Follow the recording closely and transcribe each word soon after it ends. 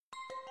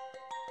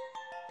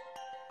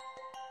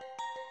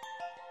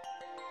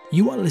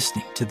You are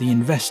listening to The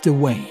Investor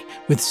Way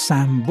with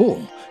Sam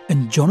Ball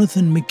and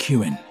Jonathan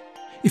McEwen.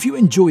 If you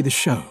enjoy the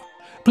show,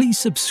 please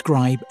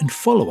subscribe and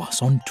follow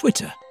us on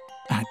Twitter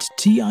at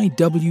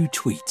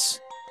TIWTweets.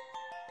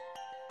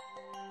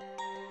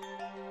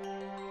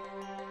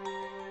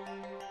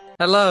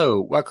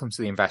 Hello, welcome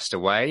to The Investor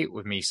Way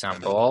with me,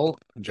 Sam Ball.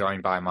 I'm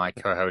joined by my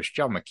co-host,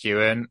 John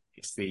McEwen.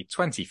 It's the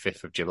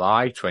 25th of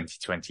July,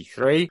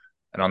 2023.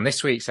 And on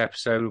this week's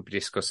episode, we'll be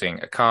discussing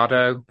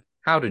Ocado,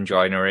 Howden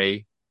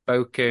Joinery,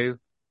 Boku,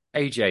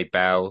 AJ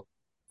Bell,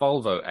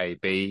 Volvo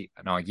AB,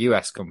 and our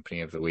US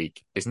company of the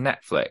week is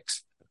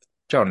Netflix.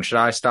 John, should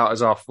I start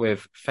us off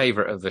with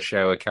favourite of the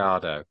show,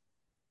 Ocado?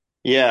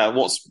 Yeah,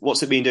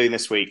 what's it been doing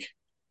this week?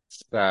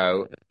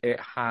 So it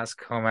has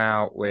come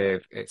out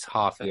with its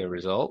half-year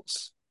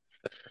results,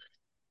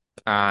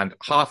 and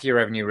half-year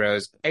revenue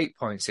rose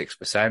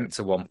 8.6%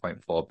 to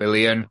 1.4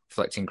 billion,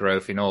 reflecting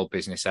growth in all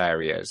business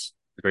areas.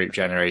 The group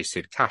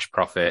generated cash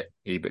profit,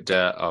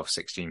 EBITDA, of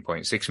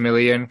 16.6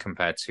 million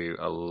compared to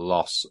a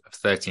loss of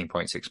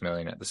 13.6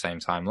 million at the same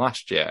time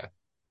last year.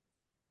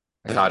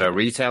 Ocado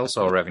Retail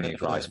saw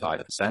revenues rise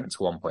 5% to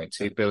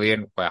 1.2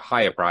 billion, where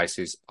higher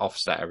prices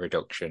offset a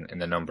reduction in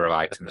the number of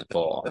items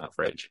bought on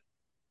average.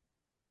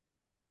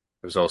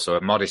 There was also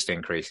a modest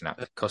increase in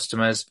active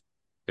customers.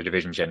 The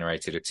division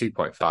generated a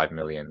 2.5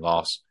 million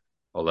loss,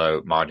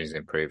 although margins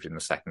improved in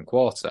the second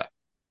quarter.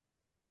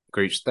 The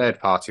group's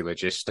third-party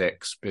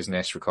logistics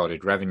business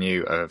recorded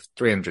revenue of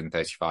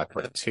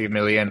 335.2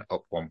 million,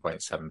 up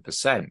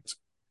 1.7%.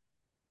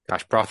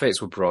 Cash profits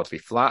were broadly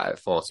flat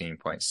at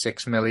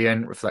 14.6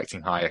 million,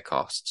 reflecting higher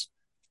costs.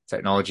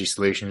 Technology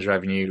Solutions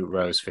revenue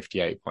rose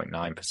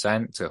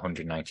 58.9% to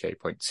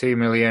 198.2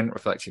 million,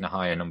 reflecting a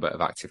higher number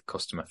of active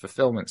customer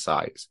fulfillment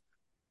sites.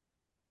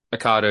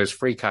 Ocado's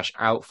free cash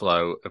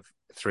outflow of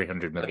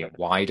 300 million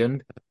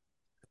widened,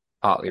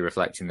 partly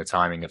reflecting the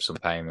timing of some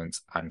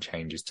payments and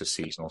changes to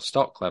seasonal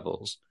stock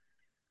levels.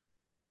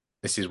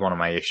 This is one of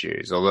my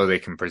issues. Although they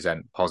can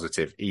present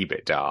positive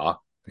EBITDA,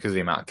 because of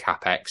the amount of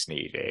capex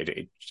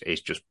needed,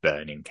 it's just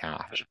burning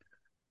cash.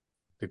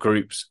 The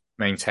group's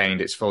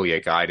maintained its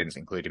full-year guidance,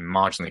 including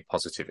marginally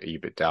positive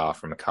EBITDA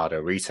from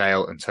Ocado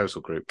Retail and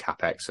total group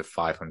capex of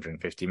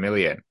 550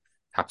 million.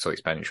 Capital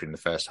expenditure in the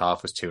first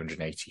half was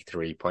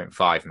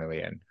 283.5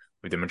 million,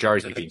 with the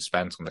majority being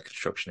spent on the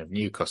construction of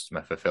new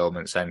customer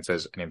fulfillment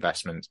centres and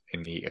investment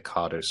in the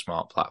Ocado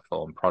Smart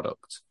Platform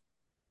product.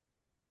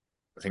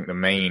 I think the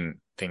main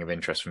thing of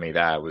interest for me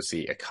there was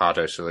the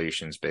Ocado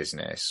Solutions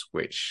business,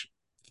 which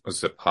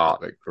was the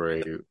part that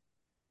grew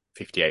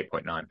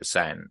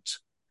 58.9%.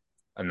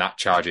 And that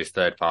charges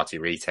third-party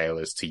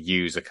retailers to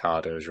use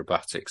Ocado's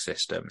robotic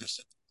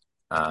systems.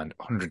 And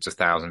hundreds of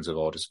thousands of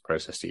orders are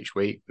processed each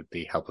week with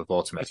the help of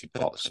automated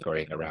bots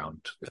scurrying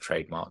around the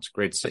trademarked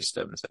grid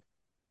systems.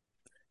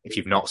 If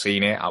you've not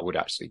seen it, I would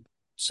actually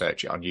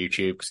search it on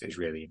YouTube because it's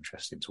really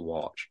interesting to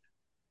watch.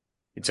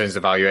 In terms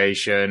of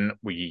valuation,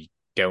 we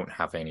don't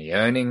have any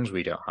earnings.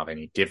 We don't have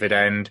any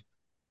dividend.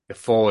 The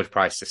forward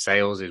price to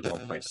sales is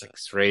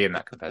 1.63, and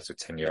that compares to a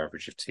 10-year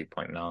average of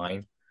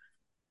 2.9.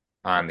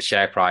 And the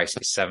share price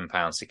is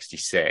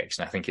 £7.66,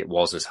 and I think it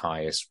was as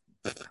high as,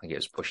 I think it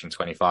was pushing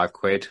 25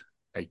 quid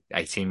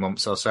 18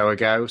 months or so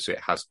ago, so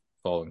it has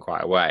fallen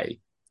quite a way.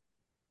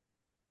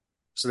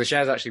 So the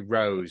shares actually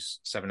rose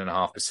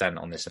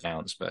 7.5% on this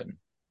announcement.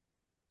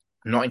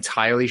 I'm not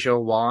entirely sure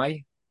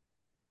why.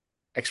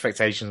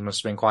 Expectations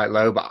must have been quite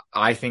low, but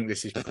I think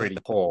this is pretty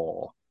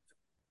poor.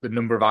 The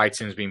number of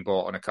items being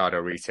bought on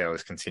Ocado Retail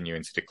is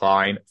continuing to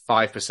decline.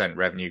 5%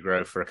 revenue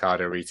growth for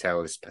Ocado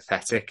Retail is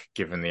pathetic,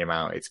 given the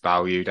amount it's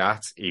valued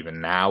at,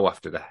 even now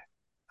after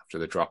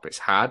the drop it's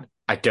had.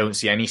 I don't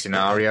see any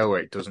scenario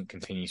where it doesn't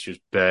continue to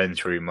just burn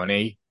through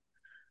money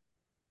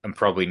and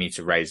probably need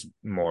to raise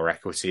more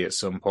equity at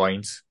some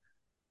point.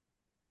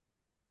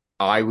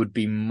 I would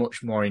be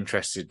much more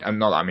interested, and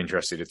not that I'm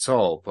interested at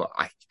all, but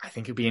I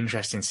think it'd be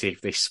interesting to see if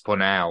they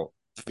spun out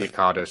the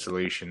Ocado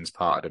Solutions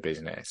part of the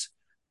business,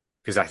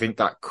 because I think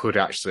that could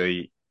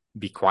actually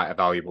be quite a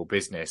valuable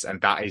business,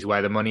 and that is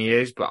where the money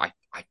is, but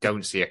I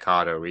don't see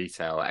Ocado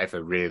Retail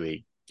ever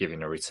really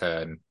giving a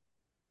return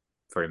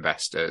for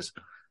investors,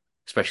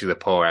 especially the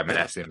poor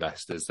M&S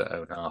investors that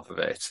own half of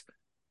it.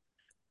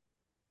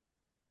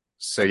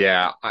 So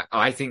yeah,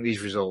 I think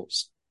these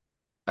results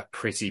are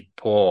pretty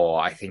poor.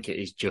 I think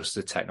it is just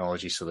the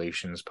Technology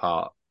Solutions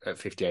part at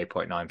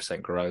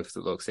 58.9% growth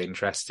that looks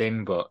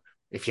interesting, but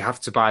if you have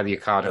to buy the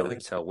Ocado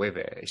Retail with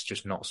it, it's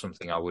just not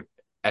something I would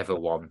ever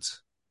want.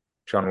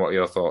 John, what are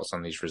your thoughts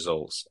on these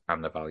results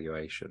and the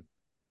valuation?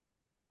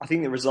 I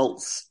think the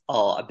results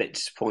are a bit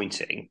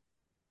disappointing.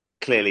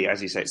 Clearly,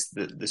 as you say, it's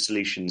the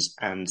solutions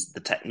and the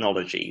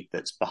technology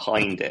that's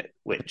behind it,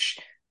 which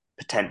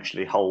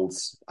potentially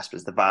holds, I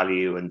suppose, the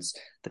value and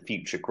the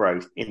future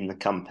growth in the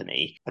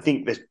company. I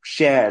think the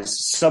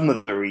shares, some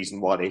of the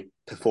reason why they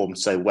performed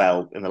so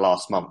well in the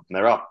last month, and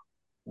they're up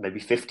maybe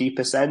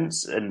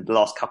 50%, and the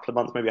last couple of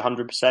months, maybe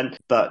 100%.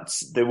 But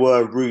there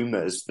were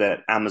rumours that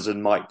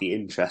Amazon might be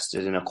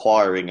interested in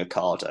acquiring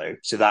Ocado.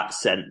 So that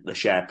sent the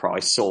share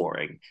price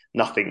soaring.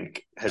 Nothing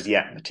has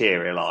yet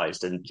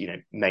materialised and,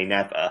 may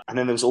never. And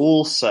then there was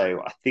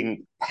also, I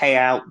think,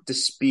 payout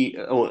dispute,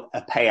 or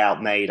a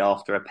payout made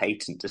after a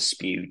patent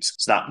dispute.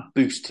 So that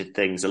boosted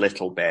things a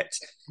little bit.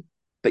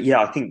 But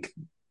yeah, I think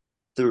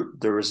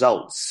the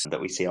results that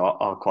we see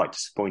are quite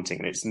disappointing,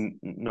 and it's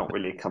not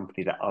really a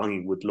company that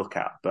I would look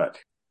at, but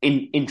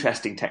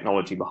interesting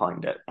technology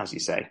behind it, as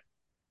you say.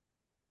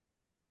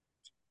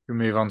 We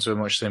move on to a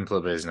much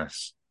simpler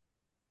business.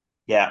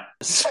 Yeah,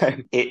 so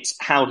it's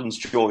Howden's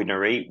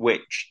Joinery,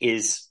 which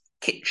is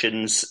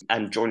kitchens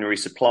and joinery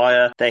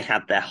supplier. They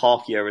had their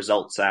half-year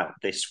results out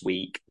this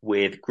week,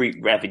 with group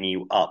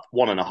revenue up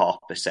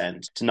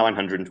 1.5% to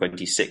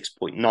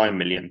 £926.9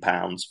 million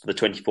for the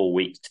 24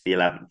 weeks to the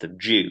 11th of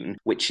June,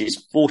 which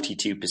is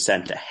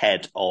 42%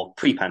 ahead of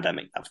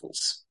pre-pandemic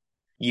levels.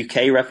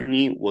 UK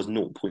revenue was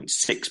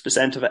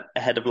 0.6%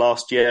 ahead of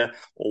last year,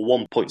 or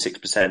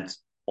 1.6%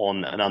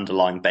 on an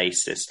underlying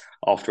basis,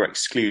 after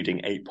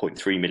excluding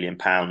 £8.3 million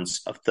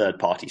of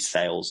third-party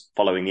sales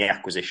following the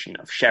acquisition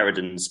of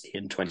Sheridan's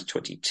in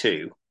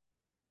 2022.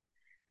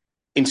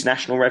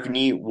 International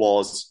revenue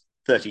was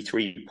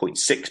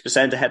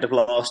 33.6% ahead of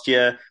last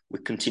year,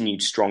 with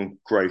continued strong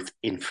growth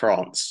in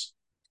France.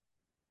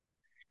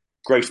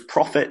 Gross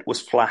profit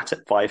was flat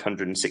at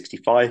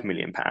 £565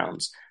 million,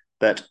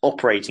 but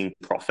operating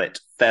profit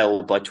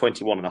fell by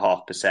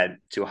 21.5%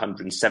 to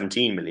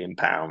 £117 million,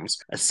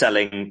 as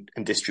selling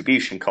and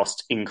distribution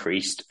costs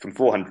increased from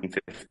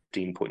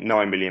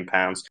 £415.9 million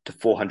to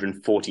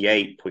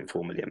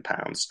 £448.4 million,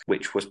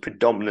 which was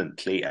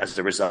predominantly as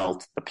a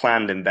result of the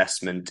planned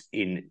investment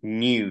in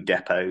new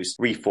depots,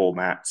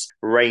 reformats,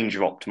 range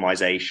of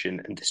optimization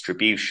and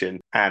distribution,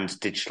 and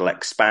digital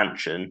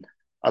expansion,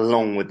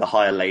 along with the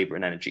higher labour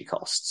and energy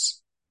costs.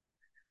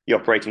 The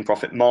operating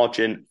profit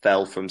margin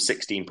fell from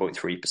 16.3%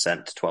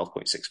 to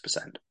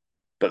 12.6%.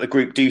 But the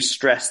group do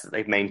stress that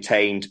they've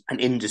maintained an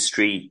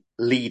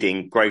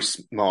industry-leading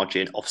gross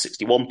margin of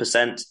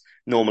 61%,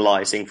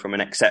 normalising from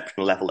an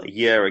exceptional level a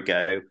year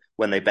ago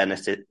when they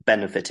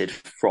benefited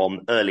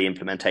from early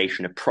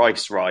implementation of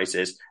price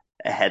rises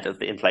ahead of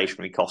the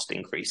inflationary cost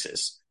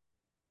increases.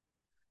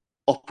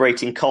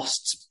 Operating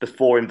costs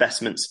before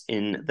investments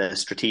in the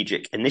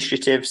strategic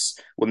initiatives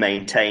were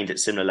maintained at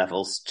similar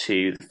levels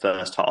to the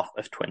first half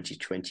of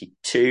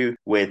 2022,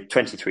 with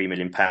 £23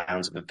 million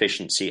of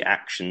efficiency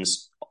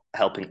actions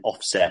helping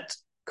offset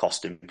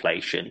cost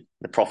inflation.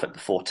 The profit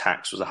before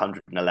tax was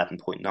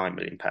 £111.9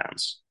 million.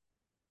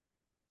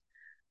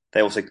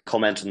 They also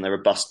comment on their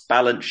robust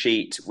balance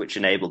sheet, which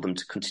enabled them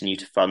to continue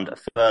to fund a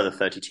further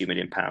 £32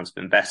 million of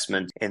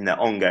investment in their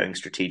ongoing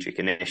strategic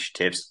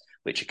initiatives,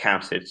 which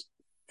accounted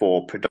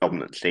for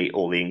predominantly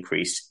all the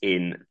increase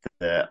in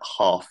the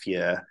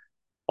half-year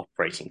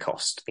operating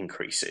cost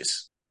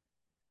increases.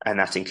 And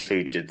that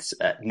included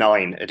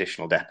 9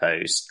 additional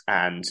depots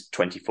and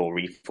 24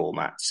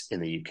 reformats in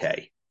the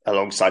UK,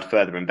 alongside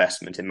further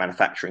investment in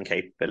manufacturing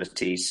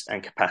capabilities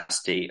and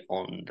capacity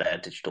on their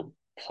digital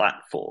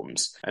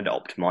platforms and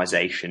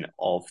optimization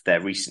of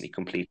their recently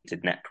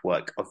completed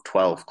network of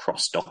 12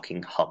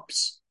 cross-docking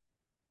hubs.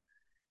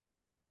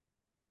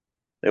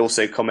 They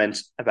also comment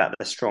about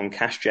the strong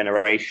cash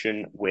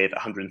generation, with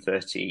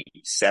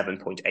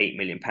 £137.8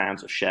 million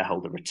of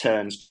shareholder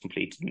returns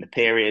completed in the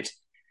period.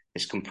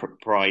 This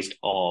comprised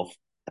of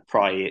a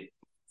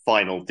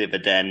final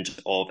dividend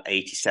of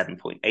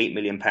 £87.8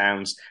 million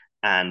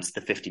and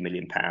the £50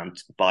 million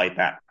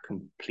buyback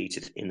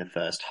completed in the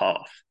first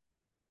half.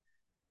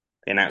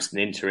 They announced an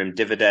interim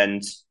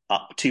dividend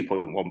up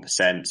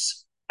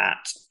 2.1%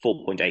 at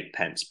 4.8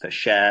 pence per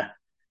share.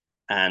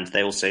 And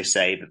they also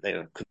say that they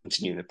are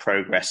continuing the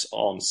progress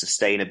on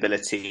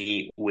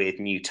sustainability, with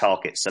new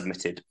targets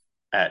submitted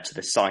to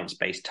the Science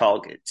Based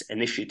Targets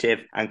Initiative,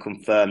 and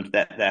confirmed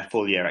that their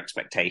full-year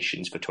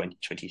expectations for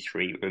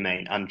 2023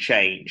 remain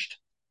unchanged.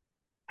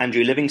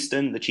 Andrew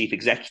Livingston, the chief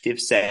executive,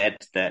 said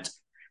that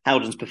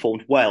Howden's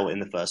performed well in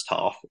the first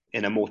half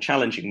in a more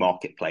challenging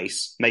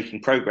marketplace,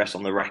 making progress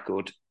on the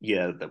record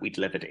year that we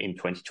delivered in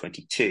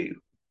 2022.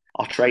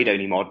 Our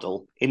trade-only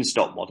model,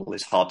 in-stock model,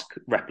 is hard to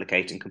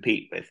replicate and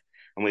compete with,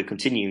 and we're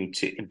continuing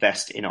to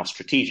invest in our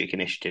strategic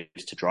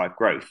initiatives to drive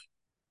growth.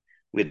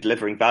 We're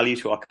delivering value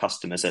to our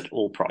customers at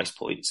all price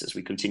points as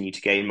we continue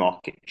to gain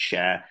market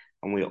share,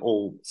 and we're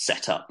all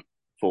set up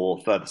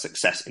for further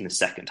success in the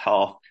second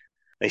half.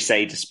 They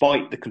say,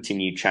 despite the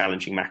continued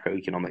challenging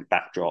macroeconomic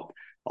backdrop,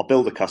 our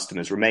builder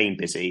customers remain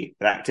busy,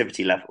 with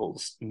activity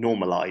levels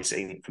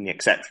normalising from the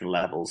exceptional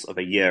levels of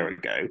a year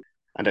ago.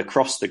 And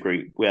across the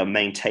group, we are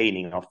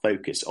maintaining our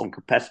focus on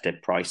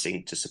competitive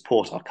pricing to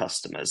support our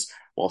customers,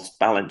 whilst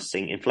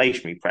balancing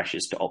inflationary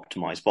pressures to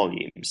optimise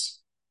volumes.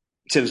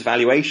 In terms of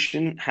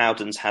valuation,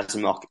 Howden's has a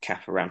market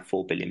cap of around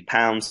 £4 billion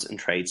and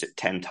trades at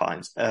 10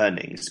 times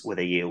earnings, with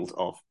a yield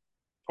of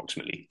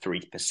approximately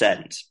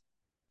 3%.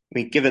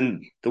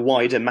 Given the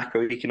wider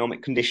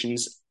macroeconomic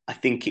conditions, I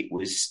think it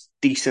was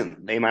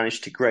decent they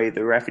managed to grow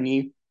the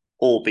revenue.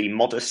 albeit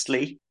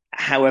modestly.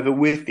 However,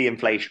 with the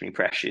inflationary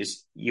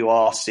pressures, you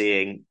are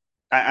seeing,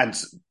 and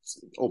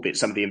albeit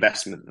some of the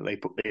investment that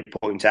they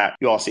point out,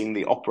 you are seeing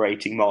the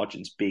operating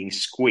margins being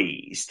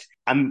squeezed.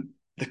 And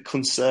the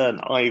concern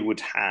I would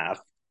have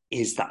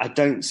is that I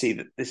don't see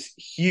that this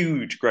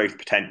huge growth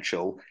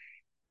potential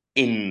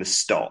in the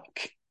stock.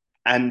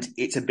 And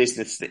it's a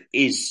business that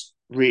is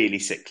really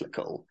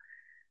cyclical.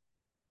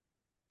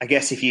 I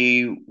guess if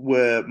you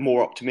were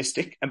more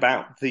optimistic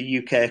about the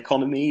UK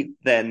economy,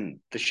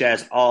 then the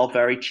shares are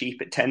very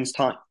cheap at 10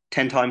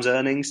 times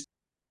earnings.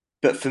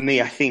 But for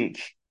me, I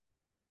think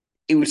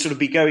it would sort of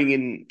be going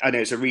in, I know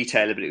it's a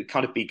retailer, but it would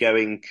kind of be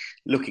going,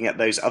 looking at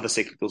those other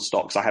cyclical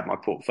stocks I have in my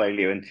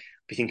portfolio and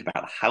be thinking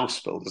about the house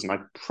builders, and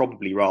I'd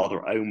probably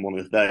rather own one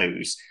of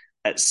those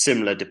at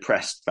similar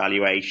depressed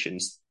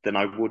valuations than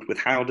I would with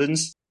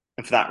Howden's.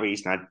 And for that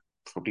reason, I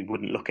probably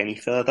wouldn't look any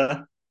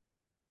further.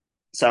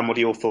 Sam, what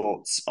are your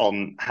thoughts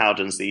on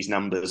Howden's, these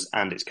numbers,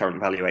 and its current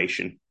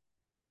valuation?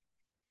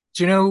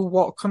 Do you know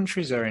what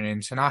countries are in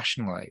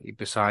internationally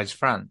besides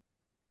France?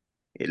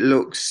 It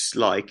looks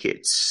like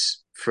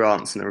it's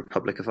France and the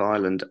Republic of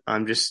Ireland.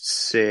 I'm just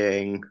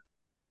seeing.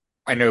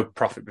 I know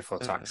profit before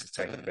tax is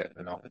taking a bit of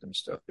an off and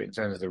stuff, but in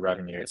terms of the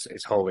revenue,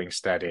 it's holding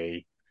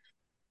steady.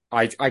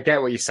 I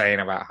get what you're saying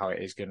about how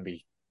it is going to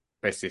be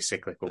basically a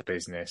cyclical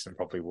business and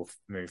probably will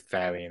move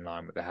fairly in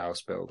line with the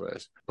house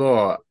builders.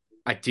 But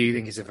I do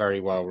think it's a very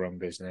well-run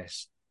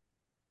business.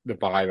 It's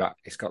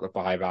got the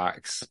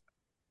buybacks.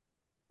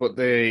 But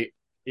the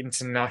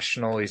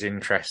international is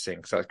interesting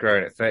because that's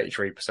growing at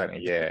 33% a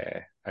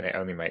year and it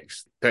only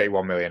makes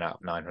 31 million out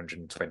of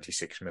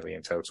 926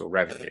 million total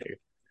revenue.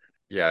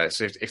 Yeah,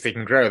 so if they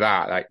can grow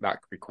that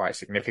could be quite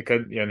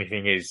significant. The only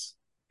thing is,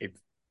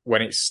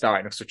 when it's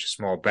starting with such a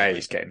small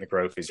base, getting the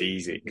growth is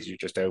easy because you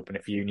just open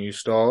a few new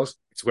stores.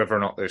 It's whether or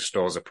not those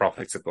stores are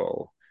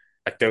profitable.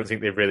 I don't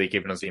think they've really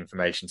given us the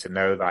information to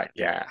know that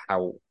yet.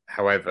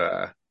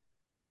 However,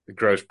 the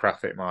gross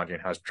profit margin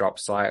has dropped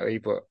slightly,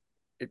 but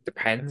it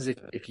depends.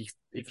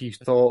 If you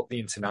thought the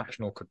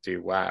international could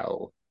do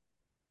well,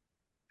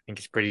 I think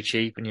it's pretty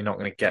cheap, and you're not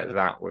going to get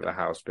that with a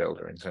house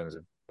builder in terms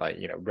of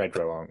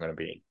Redrow aren't going to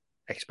be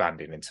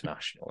expanding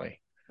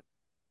internationally.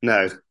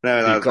 No,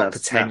 you've got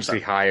potentially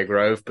higher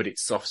growth, but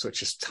it's off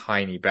such a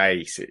tiny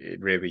base.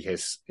 It really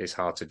is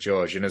hard to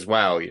judge. And as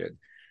well,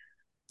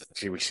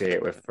 we see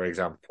it with, for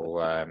example,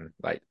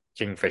 like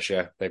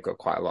Kingfisher. They've got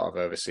quite a lot of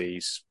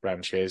overseas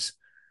branches,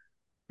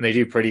 and they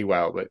do pretty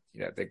well. But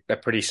they're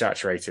pretty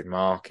saturated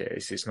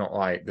markets. It's not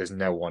like there's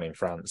no one in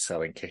France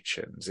selling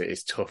kitchens. It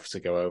is tough to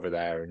go over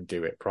there and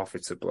do it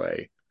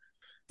profitably.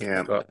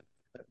 Yeah, but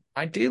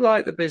I do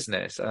like the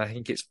business, and I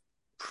think it's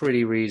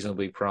pretty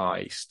reasonably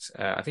priced.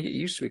 I think it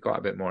used to be quite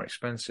a bit more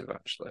expensive,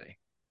 actually.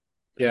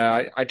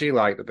 Yeah, I do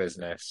like the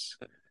business.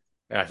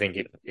 And I think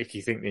if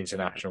you think the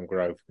international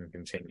growth can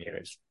continue,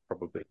 it's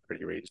probably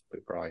pretty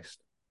reasonably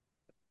priced.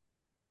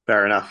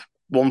 Fair enough.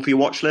 One for your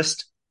watch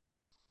list?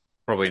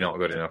 Probably not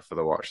good enough for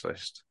the watch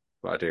list,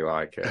 but I do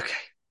like it. Okay,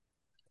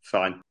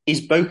 fine.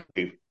 Is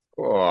Boku?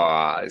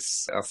 Oh,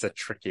 that's a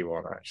tricky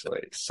one,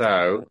 actually.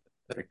 So,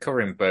 we're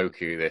covering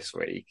Boku this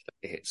week.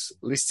 It's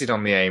listed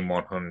on the AIM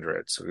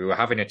 100. So we were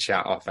having a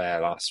chat off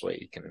air last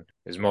week, and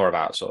there's more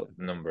about sort of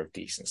the number of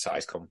decent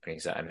sized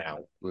companies that are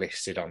now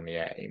listed on the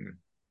AIM.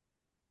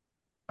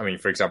 I mean,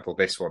 for example,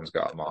 this one's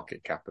got a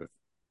market cap of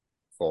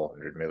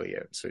 400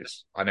 million. So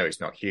I know it's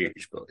not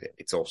huge, but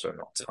it's also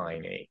not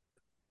tiny.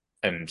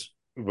 And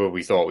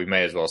we thought we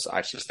may as well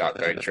actually start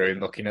going through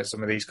and looking at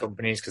some of these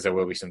companies, because there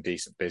will be some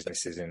decent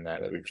businesses in there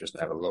that we've just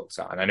never looked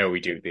at. And I know we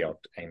do the odd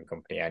AIM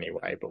company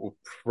anyway, but we're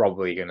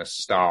probably going to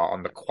start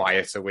on the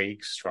quieter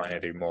weeks trying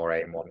to do more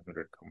AIM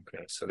 100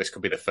 companies. So this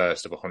could be the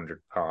first of a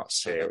 100-part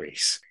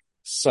series.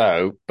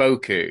 So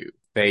Boku,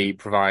 they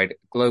provide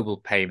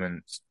global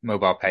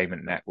mobile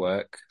payment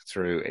network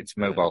through its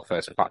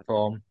mobile-first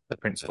platform. The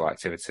principal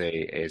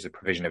activity is a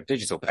provision of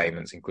digital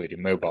payments,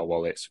 including mobile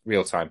wallets,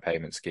 real-time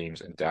payment schemes,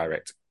 and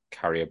direct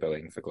carrier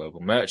billing for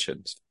global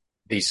merchants.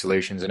 These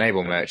solutions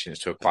enable merchants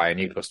to acquire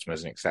new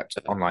customers and accept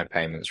online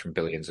payments from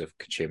billions of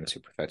consumers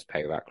who prefer to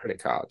pay without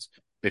credit cards.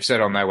 They've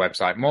said on their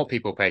website, more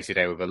people pay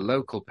today with a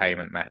local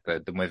payment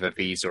method than with a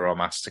Visa or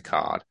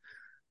MasterCard.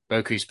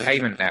 Boku's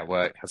payment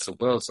network has the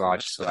world's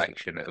largest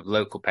selection of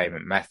local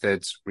payment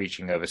methods,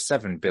 reaching over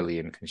 7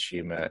 billion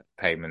consumer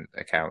payment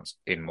accounts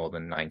in more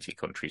than 90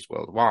 countries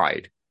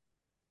worldwide.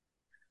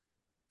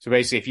 So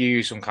basically, if you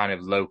use some kind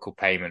of local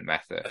payment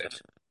method,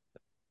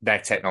 their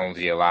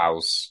technology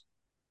allows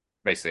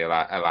you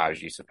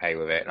to pay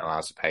with it and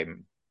allows the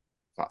payment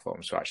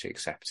platforms to actually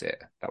accept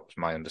it. That was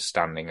my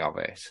understanding of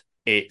it.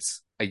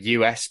 It's a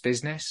US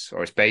business,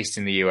 or it's based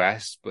in the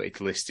US, but it's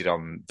listed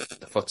on the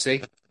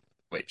FTSE,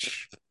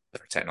 which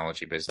for a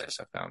technology business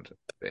I found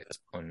a bit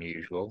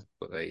unusual,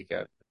 but there you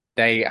go.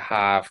 They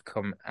have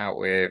come out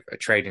with a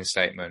trading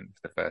statement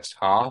for the first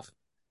half.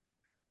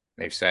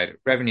 They've said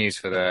revenues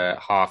for the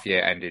half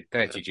year ended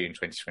 30 June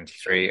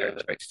 2023 are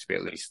expected to be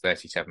at least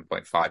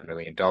 $37.5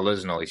 million,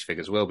 and all these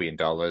figures will be in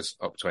dollars,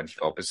 up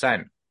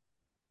 24%.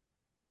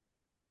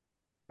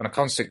 On a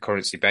constant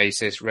currency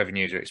basis,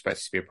 revenues are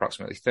expected to be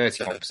approximately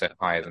 31%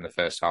 higher than the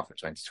first half of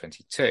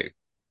 2022.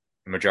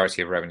 The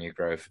majority of revenue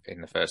growth in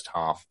the first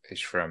half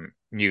is from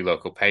new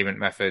local payment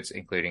methods,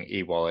 including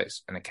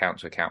e-wallets and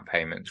account-to-account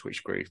payments,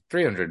 which grew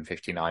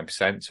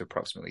 359% to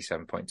approximately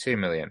 7.2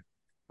 million,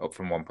 up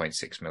from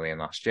 1.6 million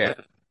last year.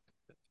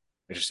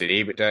 Adjusted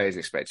EBITDA is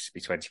expected to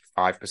be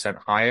 25%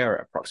 higher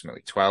at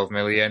approximately 12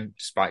 million,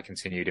 despite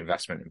continued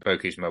investment in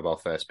Boku's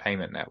mobile-first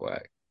payment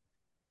network.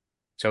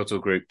 Total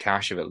group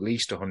cash of at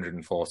least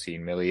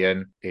 114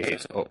 million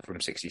is up from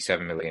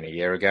 67 million a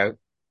year ago.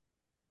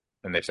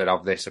 And they've said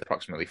of this,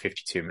 approximately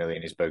 52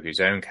 million is Boku's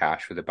own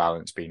cash, with the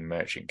balance being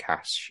merchant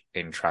cash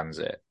in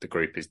transit. The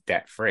group is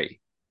debt-free.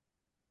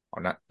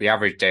 On that, the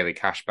average daily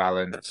cash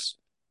balance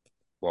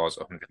was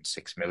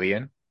 106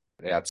 million.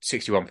 They had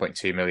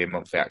 61.2 million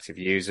monthly active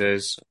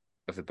users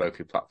of the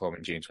Boku platform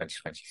in June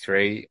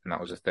 2023, and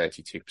that was a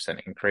 32%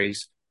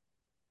 increase.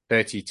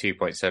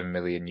 32.7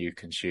 million new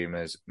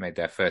consumers made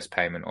their first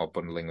payment or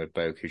bundling with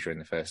Boku during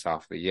the first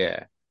half of the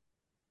year.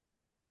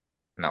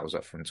 And that was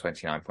up from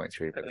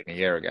 29.3 billion a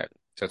year ago.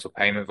 Total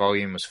payment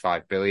volume was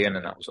 5 billion,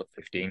 and that was up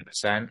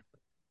 15%.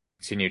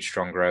 Continued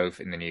strong growth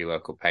in the new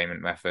local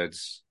payment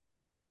methods.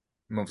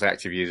 Monthly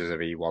active users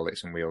of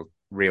e-wallets and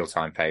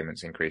real-time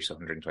payments increased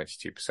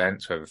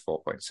 122% to over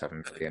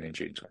 4.7 billion in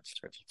June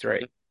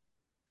 2023.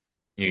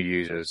 New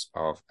users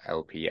of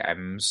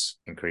LPMs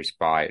increased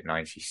by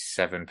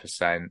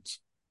 97%,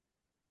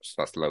 so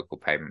that's local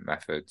payment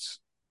methods,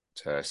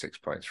 to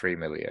 6.3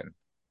 million.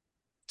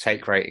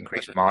 Take rate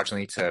increased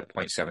marginally to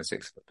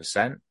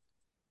 0.76%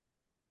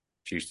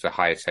 due to the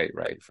higher take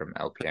rate from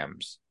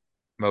LPMs.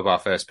 Mobile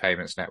First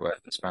Payments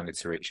network expanded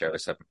to reach over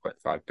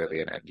 7.5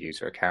 billion end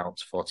user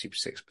accounts,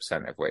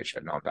 46% of which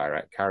are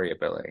non-direct carrier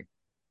billing.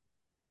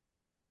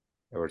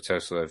 There were a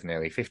total of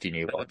nearly 50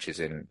 new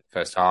launches in the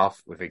first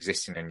half, with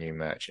existing and new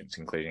merchants,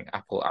 including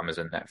Apple,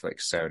 Amazon,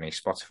 Netflix, Sony,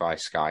 Spotify,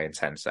 Sky, and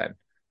Tencent.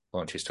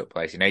 Launches took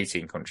place in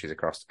 18 countries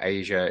across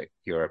Asia,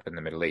 Europe, and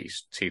the Middle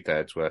East.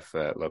 2/3 were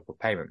for local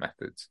payment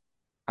methods.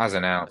 As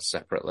announced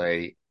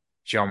separately,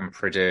 John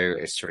Purdue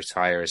is to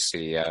retire as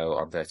CEO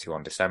on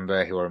 31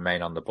 December. He will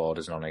remain on the board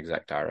as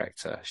non-exec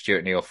director.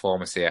 Stuart Neal,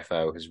 former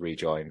CFO, has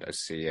rejoined as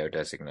CEO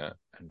designate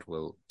and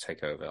will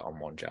take over on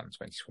 1 Jan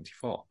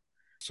 2024.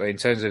 So in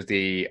terms of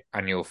the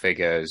annual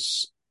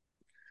figures,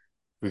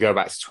 we go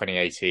back to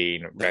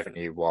 2018,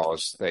 revenue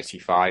was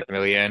 35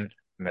 million,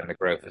 and then the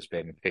growth has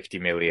been 50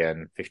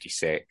 million,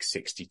 56,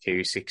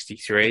 62,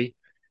 63.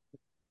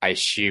 I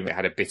assume it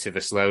had a bit of a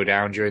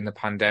slowdown during the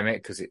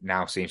pandemic because it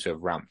now seems to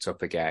have ramped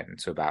up again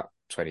to about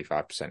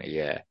 25% a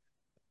year.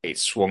 It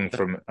swung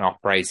from an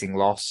operating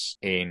loss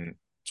in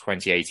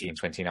 2018,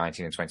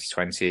 2019, and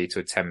 2020 to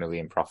a 10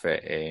 million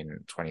profit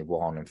in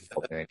 21 and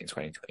 4 million in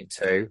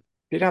 2022.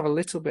 Did have a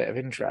little bit of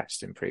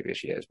interest in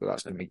previous years, but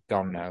that's going to be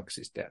gone now because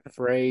it's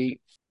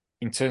debt-free.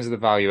 In terms of the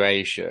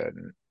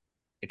valuation,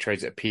 it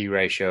trades at a P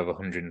ratio of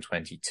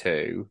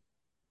 122.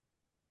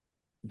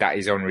 That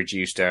is on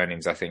reduced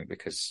earnings, I think,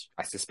 because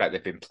I suspect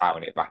they've been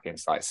ploughing it back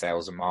into like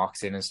sales and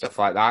marketing and stuff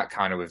like that,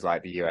 kind of with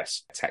like the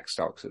US tech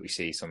stocks that we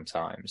see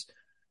sometimes.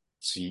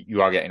 So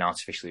you are getting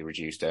artificially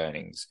reduced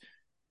earnings.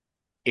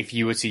 If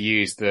you were to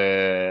use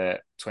the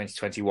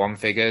 2021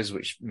 figures,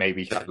 which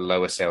maybe had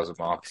lower sales and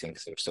marketing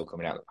because they were still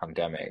coming out of the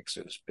pandemic,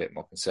 so it was a bit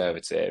more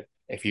conservative.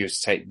 If you were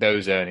to take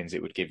those earnings,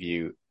 it would give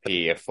you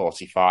P of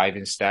 45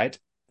 instead.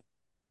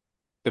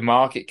 The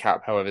market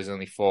cap, however, is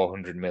only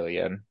 400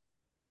 million.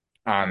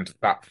 And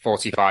that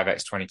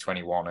 45x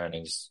 2021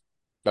 earnings,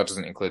 that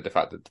doesn't include the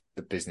fact that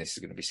the business is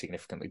going to be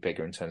significantly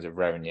bigger in terms of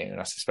revenue. And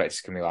I suspect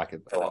it's going to be like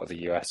a lot of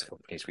the US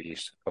companies we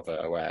used to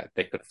cover, where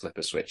they could flip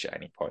a switch at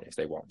any point if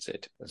they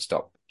wanted and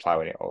stop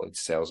ploughing it all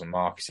into sales and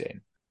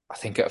marketing. I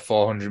think at a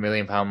 400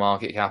 million pound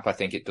market cap, I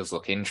think it does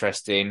look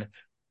interesting.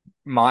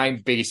 My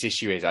biggest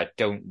issue is I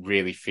don't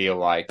really feel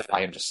like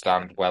I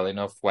understand well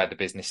enough where the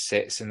business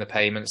sits in the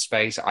payment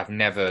space. I've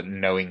never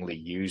knowingly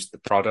used the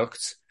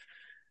product.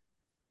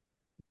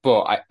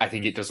 But I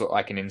think it does look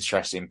like an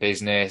interesting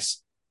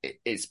business.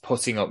 It's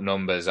putting up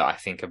numbers that I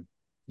think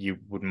you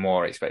would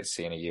more expect to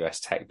see in a US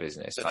tech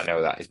business. I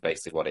know that is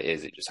basically what it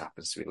is. It just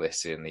happens to be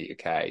listed in the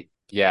UK.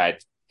 Yeah,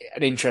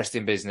 an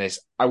interesting business.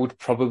 I would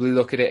probably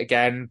look at it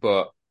again,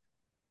 but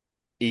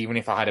even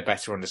if I had a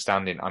better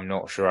understanding, I'm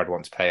not sure I'd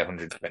want to pay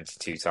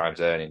 122 times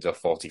earnings or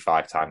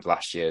 45 times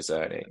last year's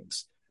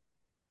earnings.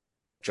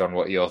 John,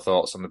 what are your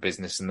thoughts on the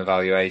business and the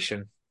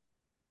valuation?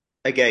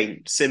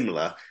 Again,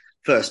 similar.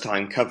 First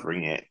time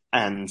covering it,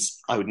 and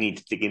I would need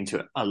to dig into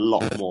it a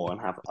lot more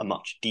and have a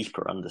much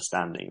deeper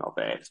understanding of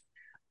it.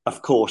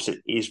 Of course, it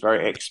is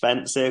very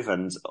expensive,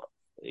 and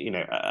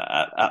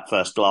at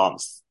first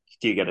glance, you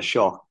do get a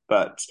shock.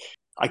 But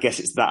I guess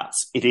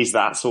it is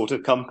that sort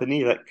of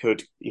company that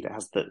could,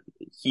 has the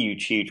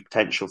huge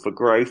potential for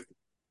growth,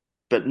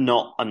 but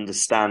not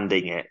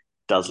understanding it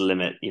does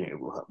limit.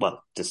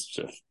 Just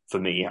for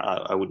me,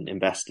 I wouldn't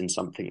invest in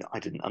something I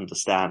didn't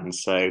understand.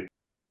 So.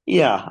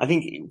 Yeah, I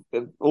think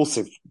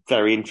also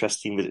very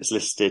interesting that it's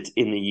listed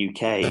in the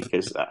UK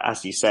because,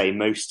 as you say,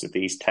 most of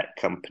these tech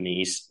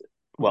companies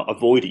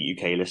avoid a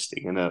UK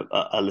listing and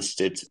are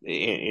listed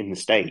in the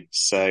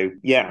States. So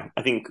yeah,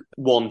 I think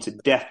one to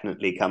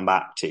definitely come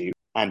back to,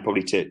 and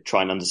probably to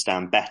try and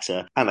understand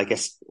better. And I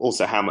guess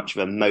also how much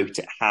of a moat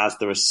it has.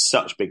 There are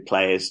such big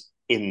players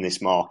in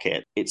this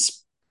market. It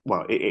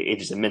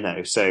is a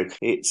minnow. So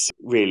it's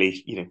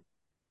really,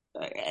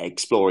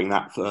 exploring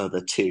that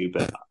further too.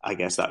 But I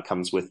guess that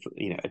comes with,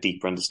 a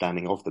deeper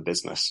understanding of the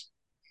business.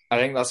 I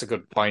think that's a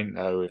good point,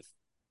 though, with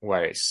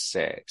where it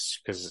sits,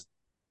 because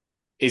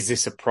is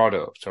this a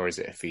product or is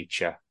it a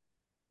feature?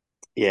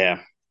 Yeah.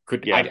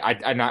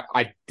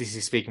 This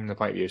is speaking from the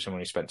point of view of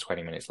someone who spent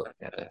 20 minutes looking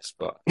at this,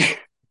 but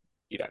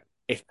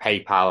if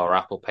PayPal or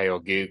Apple Pay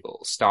or Google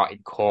start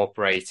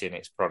incorporating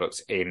its products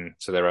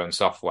into their own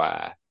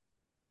software,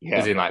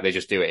 as in like they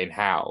just do it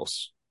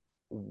in-house,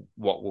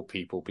 what will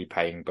people be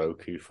paying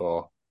Boku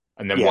for?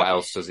 And then what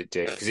else does it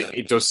do? Because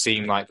it does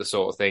seem like the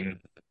sort of thing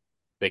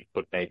they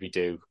could maybe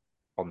do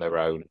on their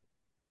own.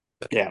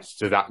 Yeah.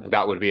 So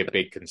that would be a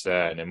big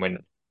concern. And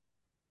when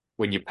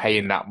you're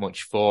paying that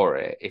much for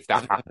it, if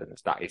that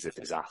happens, that is a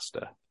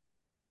disaster.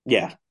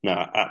 Yeah,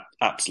 no,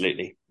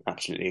 absolutely.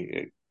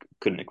 Absolutely.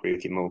 Couldn't agree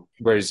with you more.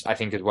 Whereas I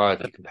think as well,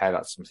 if you compare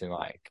that to something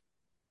like,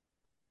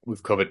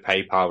 we've covered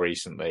PayPal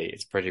recently,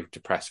 it's pretty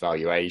depressed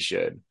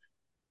valuation.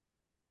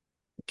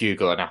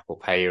 Google and Apple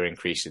Pay are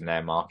increasing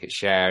their market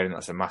share, and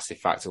that's a massive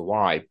factor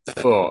why.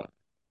 But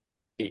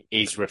it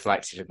is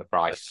reflected in the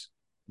price.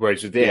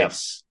 Whereas with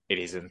this, it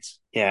isn't.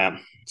 Yeah.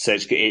 So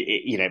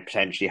it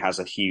potentially has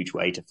a huge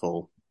way to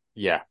fall.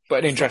 Yeah,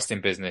 but an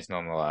interesting business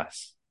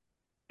nonetheless.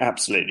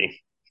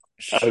 Absolutely.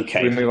 Okay.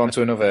 Should we move on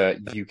to another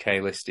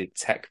UK listed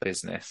tech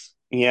business?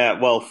 Yeah,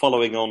 well,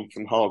 following on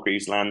from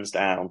Hargreaves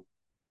Lansdown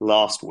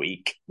last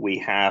week, we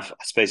have,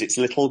 I suppose it's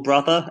little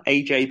brother,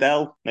 AJ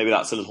Bell. Maybe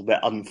that's a little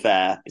bit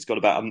unfair. It's got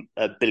about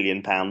a £1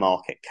 billion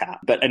market cap.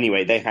 But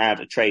anyway, they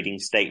had a trading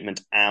statement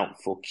out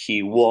for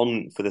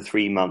Q1 for the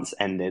 3 months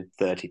ended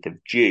 30th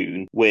of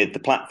June, with the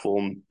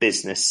platform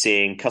business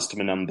seeing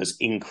customer numbers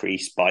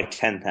increase by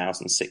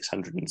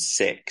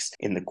 10,606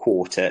 in the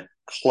quarter,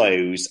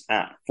 close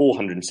at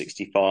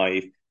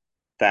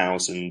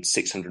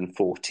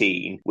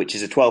 465,614, which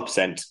is a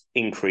 12%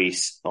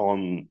 increase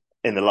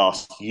in the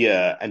last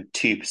year and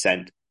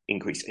 2%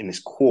 increase in this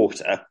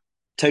quarter.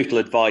 Total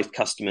advised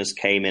customers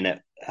came in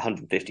at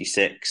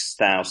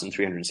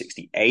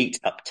 156,368,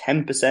 up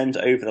 10%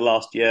 over the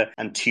last year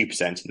and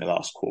 2% in the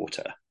last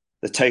quarter.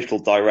 The total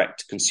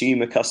direct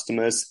consumer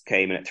customers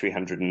came in at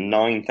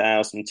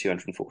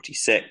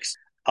 309,246,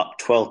 up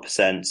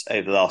 12%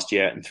 over the last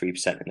year and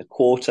 3% in the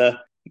quarter.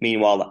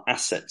 Meanwhile, the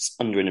assets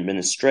under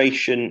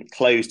administration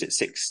closed at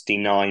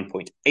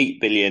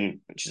 69.8 billion,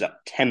 which is up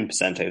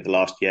 10% over the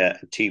last year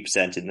and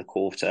 2% in the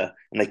quarter.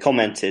 And they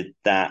commented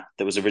that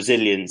there was a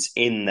resilience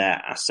in their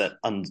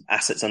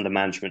assets under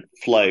management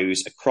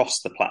flows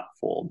across the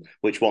platform,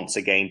 which once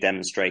again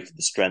demonstrated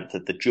the strength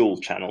of the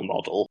dual channel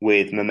model,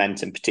 with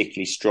momentum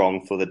particularly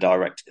strong for the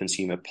direct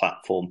consumer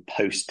platform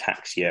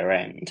post-tax year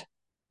end.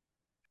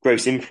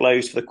 Gross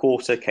inflows for the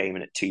quarter came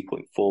in at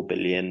 £2.4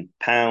 billion,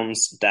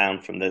 down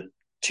from the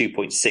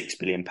 £2.6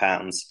 billion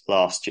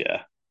last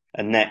year.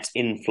 And net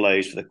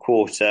inflows for the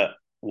quarter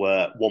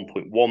were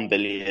 £1.1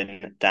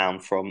 billion, down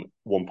from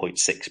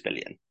 £1.6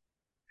 billion.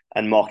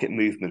 And market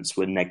movements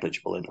were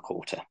negligible in the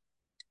quarter.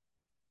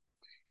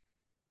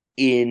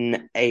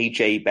 In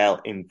AJ Bell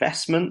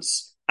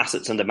Investments,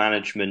 assets under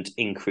management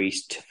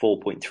increased to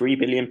 £4.3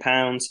 billion,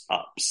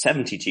 up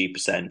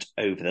 72%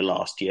 over the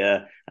last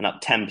year and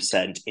up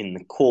 10% in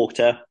the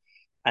quarter.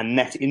 And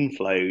net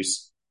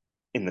inflows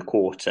in the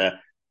quarter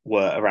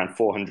were around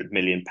 £400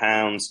 million,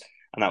 and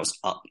that was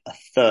up a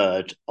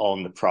third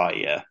on the prior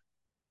year.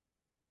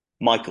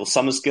 Michael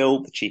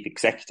Summerskill, the chief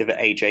executive at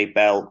AJ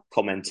Bell,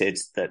 commented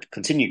that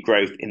continued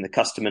growth in the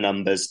customer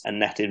numbers and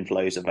net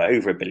inflows of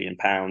over £1 billion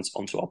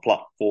onto our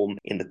platform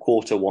in the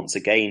quarter once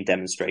again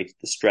demonstrated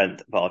the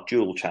strength of our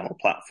dual channel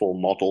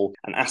platform model,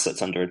 and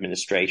assets under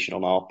administration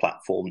on our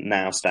platform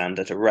now stand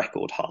at a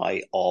record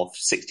high of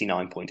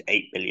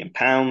 £69.8 billion.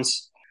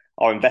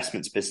 Our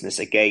investments business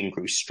again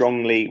grew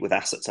strongly, with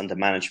assets under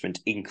management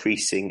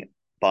increasing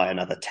by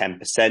another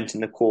 10%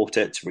 in the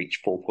quarter to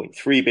reach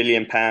 £4.3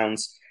 billion,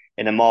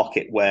 in a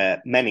market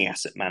where many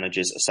asset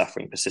managers are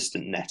suffering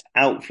persistent net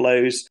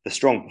outflows. The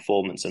strong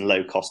performance and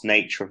low-cost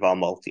nature of our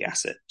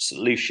multi-asset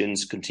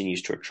solutions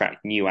continues to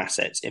attract new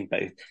assets in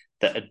both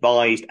the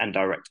advised and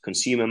direct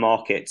consumer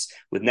markets,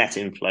 with net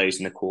inflows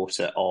in the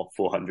quarter of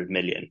 £400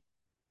 million.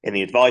 In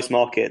the advised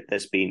market,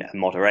 there's been a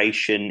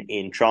moderation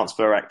in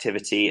transfer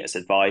activity as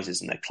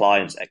advisors and their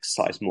clients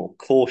exercise more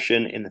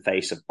caution in the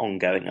face of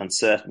ongoing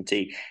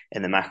uncertainty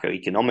in the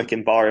macroeconomic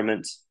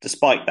environment.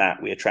 Despite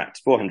that, we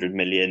attracted £400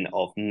 million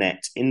of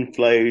net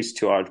inflows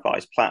to our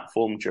advised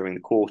platform during the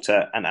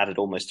quarter and added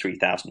almost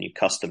 3,000 new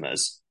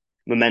customers.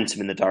 Momentum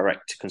in the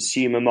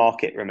direct-to-consumer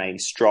market remained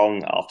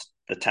strong after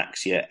the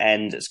tax year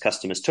end as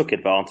customers took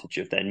advantage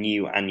of their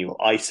new annual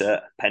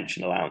ISA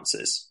pension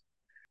allowances.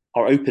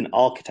 Our open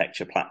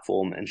architecture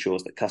platform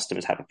ensures that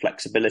customers have a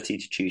flexibility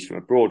to choose from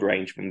a broad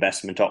range of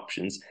investment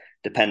options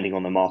depending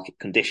on the market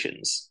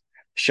conditions.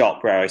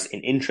 Sharp rise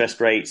in interest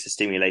rates has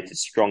stimulated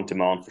strong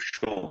demand for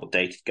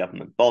short-dated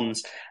government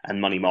bonds and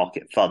money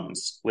market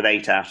funds, with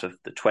 8 out of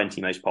the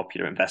 20 most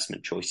popular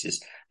investment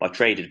choices by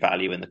traded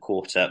value in the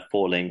quarter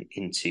falling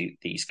into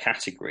these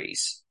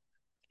categories.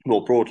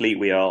 More broadly,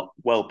 we are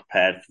well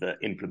prepared for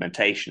the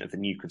implementation of the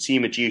new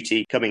consumer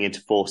duty coming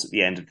into force at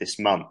the end of this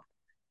month.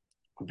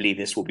 We believe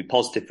this will be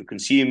positive for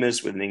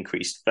consumers, with an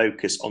increased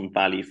focus on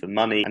value for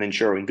money and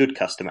ensuring good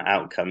customer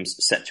outcomes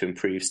set to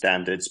improve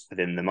standards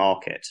within the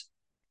market.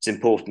 It's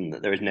important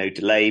that there is no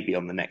delay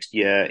beyond the next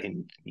year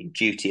in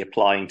duty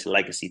applying to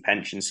legacy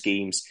pension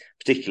schemes,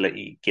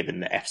 particularly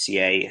given that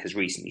FCA has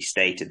recently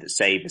stated that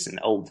savers in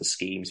older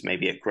schemes may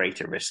be at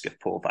greater risk of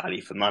poor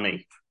value for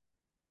money.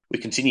 We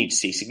continue to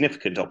see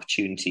significant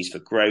opportunities for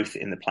growth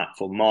in the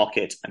platform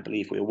market and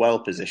believe we are well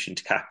positioned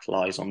to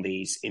capitalise on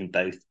these in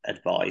both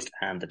advised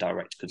and the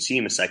direct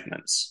consumer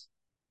segments.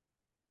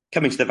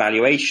 Coming to the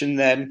valuation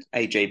then,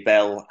 AJ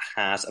Bell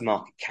has a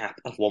market cap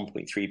of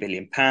 £1.3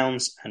 billion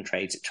and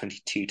trades at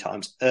 22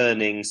 times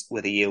earnings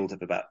with a yield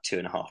of about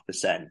 2.5%.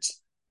 I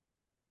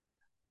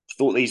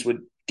thought these were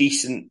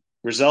decent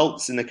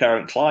results in the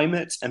current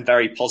climate and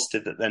very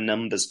positive that their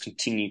numbers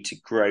continue to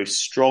grow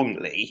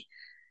strongly.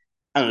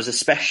 And it was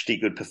especially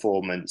good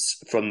performance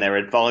from their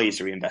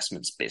advisory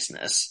investments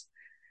business.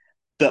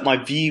 But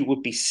my view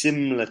would be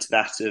similar to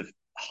that of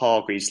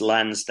Hargreaves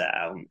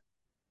Lansdown,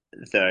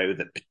 though,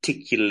 that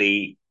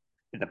particularly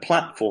in the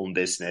platform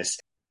business,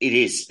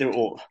 it's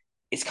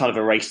kind of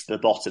a race to the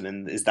bottom,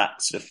 and there's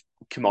that sort of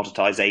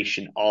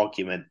commoditization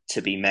argument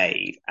to be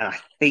made. And I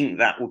think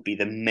that would be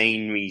the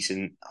main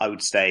reason I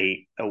would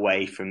stay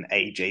away from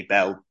AJ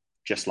Bell,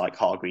 just like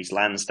Hargreaves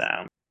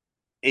Lansdown.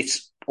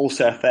 It's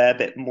also a fair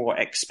bit more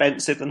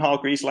expensive than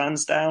Hargreaves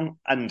Lansdown.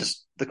 And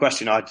the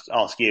question I'd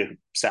ask you,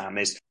 Sam,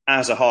 is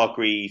as a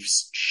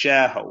Hargreaves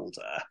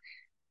shareholder,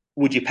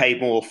 would you pay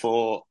more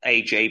for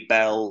AJ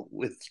Bell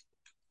with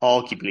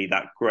arguably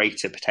that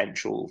greater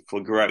potential for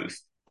growth?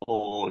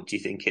 Or do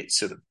you think it's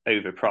sort of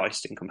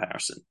overpriced in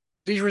comparison?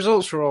 These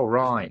results are all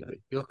right.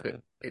 You look at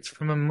it's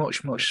from a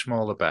much, much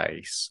smaller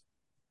base.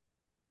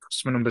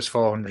 Customer numbers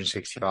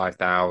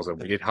 465,000.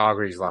 We did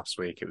Hargreaves last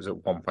week. It was at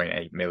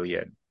 1.8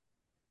 million.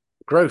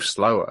 Growth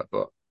slower,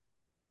 but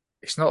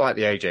it's not like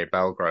the AJ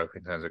Bell growth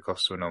in terms of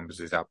customer numbers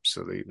is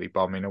absolutely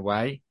bombing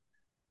away.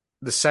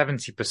 The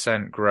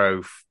 70%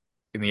 growth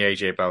in the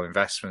AJ Bell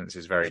investments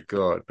is very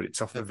good, but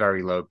it's off a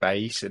very low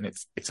base, and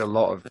it's a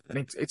lot of. And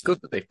it's good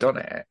that they've done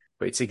it,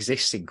 but it's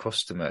existing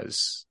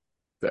customers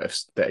that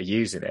are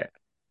using it.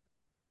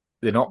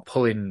 They're not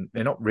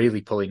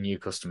really pulling new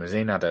customers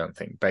in, I don't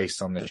think,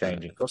 based on the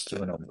change in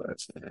customer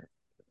numbers.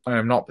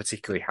 I'm not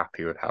particularly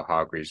happy with how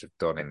Hargreaves have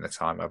done in the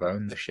time I've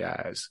owned the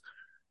shares.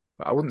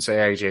 But I wouldn't say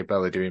AJ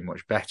Bell are doing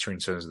much better in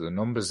terms of the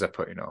numbers they're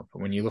putting up.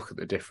 And when you look at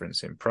the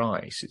difference in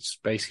price, it's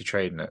basically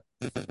trading at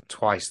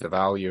twice the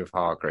value of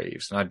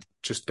Hargreaves. And I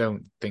just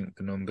don't think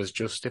the numbers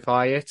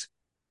justify it.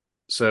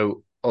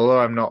 So although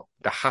I'm not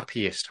the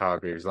happiest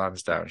Hargreaves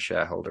Lansdown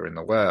shareholder in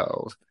the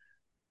world,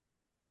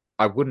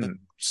 I wouldn't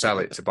sell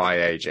it to buy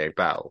AJ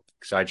Bell,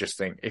 because I just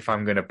think if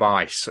I'm going to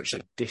buy such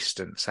a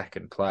distant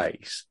second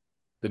place,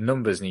 the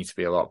numbers need to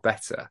be a lot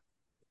better,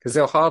 because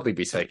they'll hardly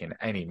be taking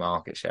any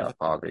market share of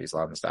Hargreaves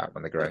Lansdown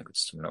when they're growing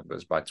customer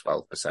numbers by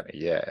 12% a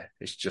year.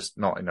 It's just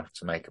not enough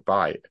to make a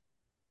bite.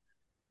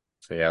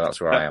 So yeah, that's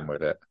where I am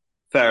with it.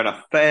 Fair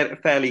enough.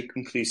 Fairly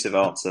conclusive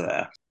answer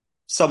there.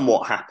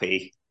 Somewhat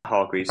happy.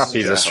 Hargreaves. Happy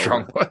is a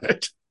strong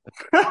word.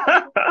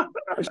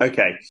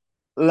 Okay,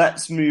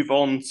 let's move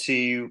on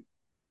to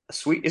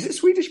is it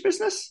Swedish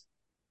business?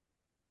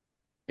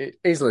 It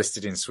is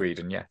listed in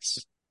Sweden,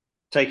 yes.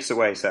 Take us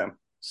away, Sam.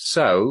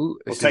 So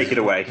we'll take it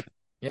away.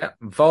 Yeah,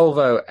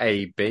 Volvo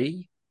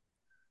AB.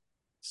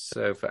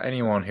 So for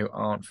anyone who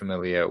aren't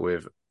familiar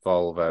with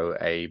Volvo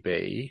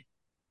AB,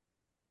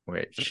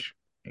 which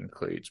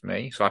includes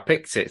me, so I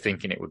picked it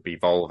thinking it would be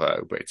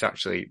Volvo, but it's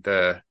actually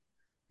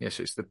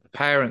it's the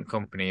parent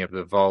company of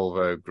the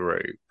Volvo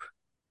Group,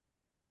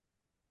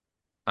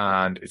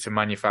 and it's a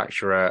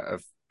manufacturer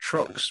of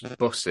trucks,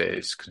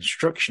 buses,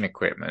 construction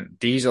equipment,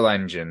 diesel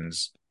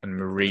engines, and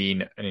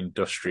marine and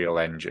industrial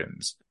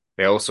engines.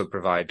 They also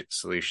provide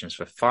solutions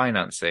for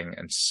financing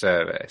and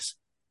service.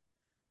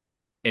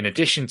 In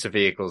addition to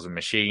vehicles and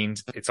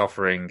machines, its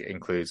offering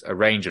includes a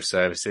range of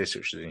services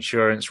such as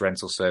insurance,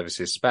 rental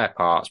services, spare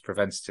parts,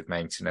 preventative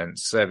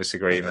maintenance, service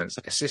agreements,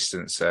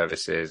 assistance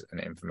services, and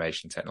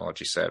information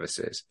technology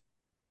services.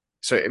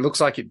 So it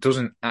looks like it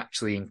doesn't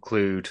actually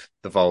include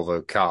the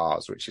Volvo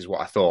cars, which is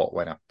what I thought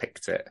when I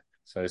picked it.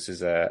 So this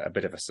is a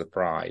bit of a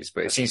surprise,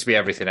 but it seems to be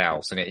everything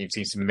else, and it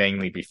seems to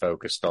mainly be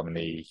focused on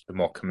the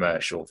more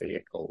commercial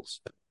vehicles.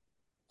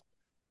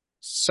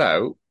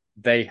 So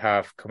they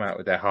have come out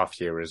with their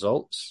half-year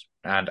results,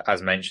 and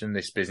as mentioned,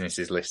 this business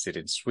is listed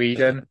in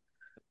Sweden,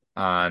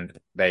 and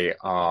they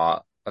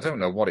are, I don't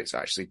know what it's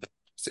actually,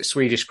 it's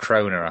Swedish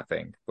krona, I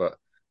think, but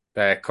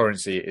their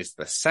currency is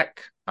the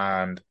SEK,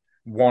 and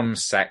 1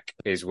 SEK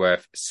is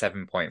worth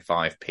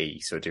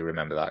 7.5p. So do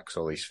remember that, because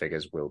all these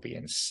figures will be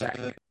in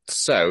SEK.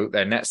 So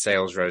their net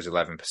sales rose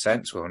 11%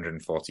 to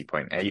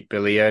 140.8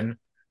 billion.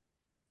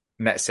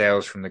 Net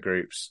sales from the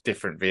group's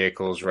different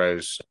vehicles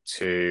rose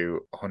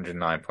to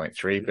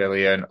 109.3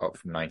 billion, up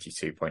from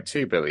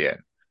 92.2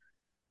 billion.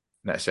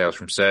 Net sales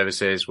from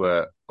services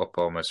were up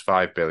almost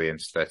 5 billion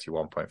to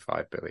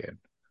 31.5 billion.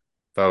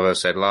 Volvo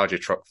said larger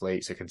truck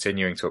fleets are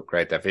continuing to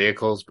upgrade their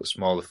vehicles, but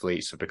smaller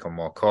fleets have become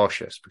more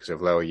cautious because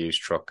of lower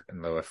used truck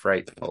and lower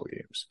freight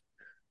volumes.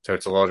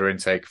 Total order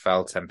intake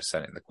fell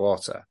 10% in the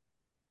quarter.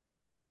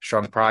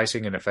 Strong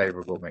pricing and a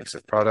favourable mix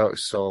of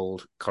products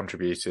sold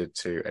contributed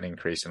to an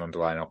increase in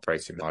underlying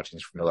operating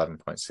margins from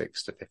 11.6%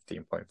 to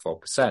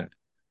 15.4%,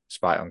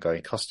 despite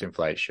ongoing cost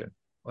inflation.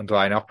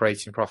 Underlying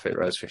operating profit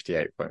rose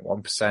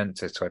 58.1%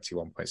 to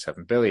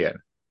 21.7 billion.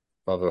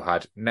 Volvo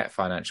had net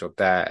financial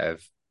debt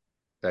of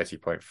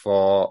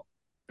 30.4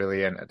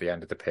 billion at the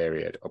end of the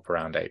period, up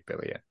around 8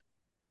 billion.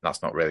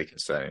 That's not really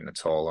concerning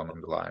at all on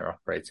underlying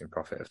operating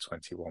profit of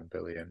 21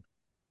 billion.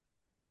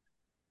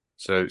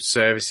 So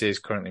services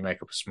currently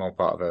make up a small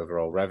part of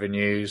overall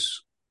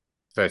revenues,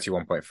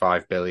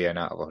 31.5 billion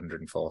out of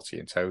 140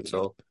 in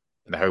total.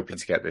 And they're hoping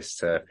to get this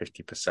to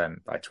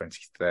 50% by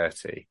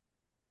 2030.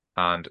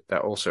 And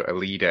they're also a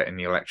leader in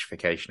the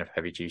electrification of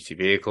heavy-duty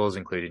vehicles,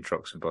 including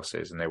trucks and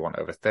buses. And they want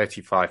over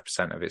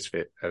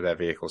 35% of their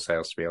vehicle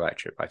sales to be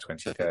electric by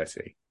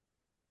 2030.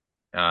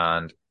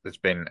 And there's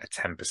been a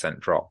 10%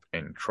 drop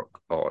in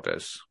truck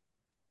orders.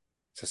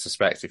 So I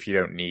suspect if you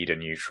don't need a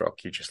new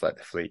truck, you just let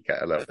the fleet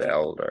get a little bit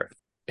older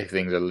if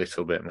things are a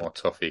little bit more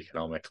tough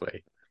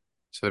economically.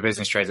 So the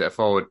business trades at a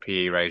forward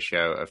PE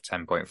ratio of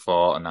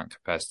 10.4, and that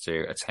compares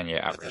to a 10-year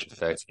average of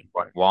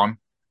 13.1.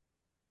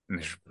 And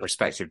the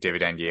respective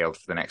dividend yield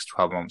for the next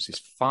 12 months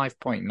is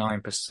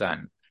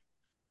 5.9%.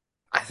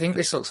 I think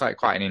this looks like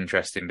quite an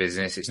interesting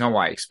business. It's not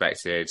what I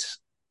expected,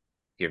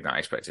 given that I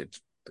expected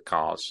the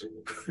cars.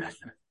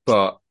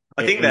 But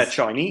I think they're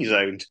Chinese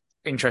owned.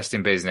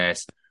 Interesting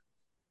business.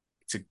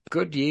 It's a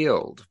good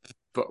yield,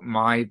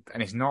 and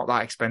it's not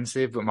that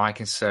expensive, but my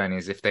concern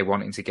is if they're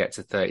wanting to get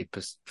to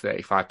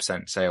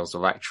 35% sales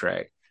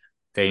electric,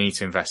 they need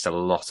to invest a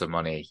lot of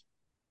money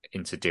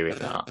into doing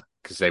that,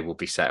 because they will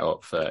be set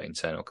up for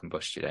internal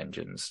combustion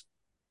engines.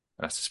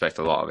 And I suspect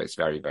a lot of it's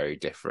very, very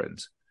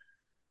different.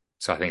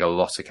 So I think a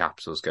lot of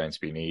capital is going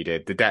to be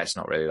needed. The debt's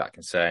not really that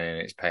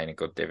concerning. It's paying a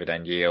good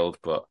dividend yield,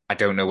 but I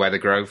don't know where the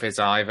growth is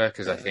either,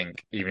 because I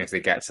think even if they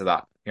get to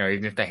that,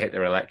 even if they hit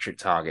their electric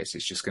targets,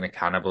 it's just going to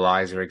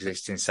cannibalize their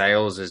existing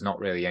sales. There's not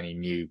really any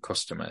new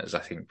customers. I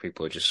think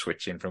people are just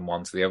switching from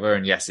one to the other.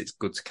 And yes, it's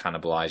good to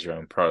cannibalize your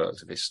own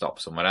product if it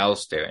stops someone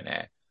else doing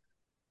it.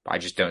 But I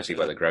just don't see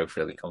where the growth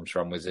really comes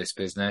from with this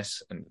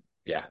business. And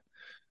yeah,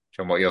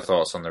 John, what are your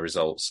thoughts on the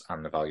results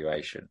and the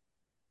valuation?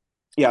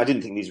 Yeah, I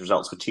didn't think these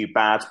results were too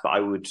bad, but I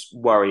would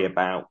worry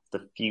about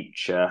the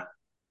future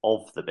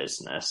of the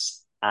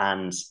business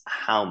and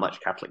how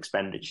much capital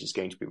expenditure is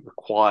going to be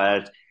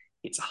required.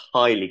 It's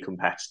highly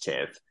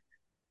competitive.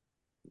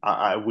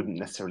 I wouldn't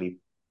necessarily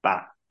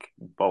back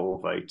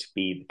Volvo to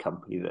be the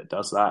company that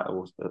does that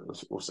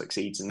or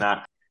succeeds in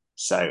that.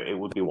 So it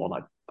would be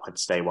one I'd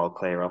stay well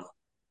clear of.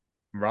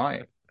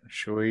 Right.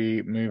 Shall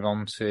we move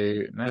on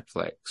to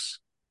Netflix?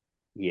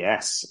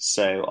 Yes.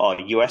 So our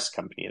US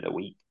company of the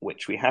week,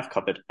 which we have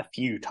covered a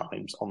few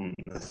times on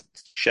the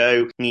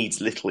show,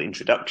 needs little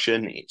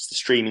introduction. It's the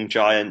streaming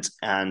giant,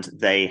 and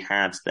they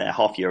had their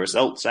half-year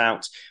results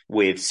out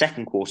with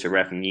second quarter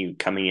revenue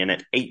coming in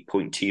at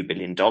 $8.2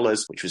 billion,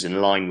 which was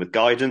in line with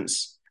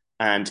guidance.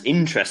 And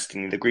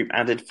interestingly, the group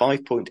added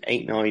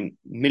 5.89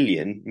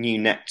 million new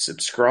net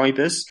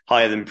subscribers,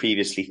 higher than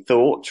previously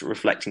thought,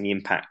 reflecting the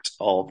impact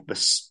of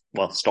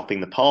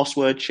stopping the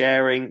password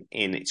sharing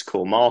in its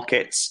core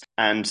markets.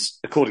 And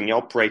accordingly,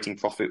 operating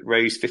profit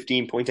rose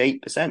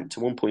 15.8% to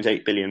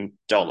 $1.8 billion,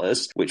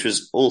 which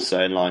was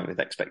also in line with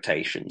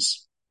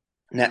expectations.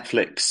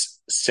 Netflix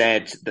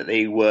said that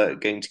they were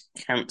going to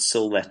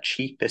cancel their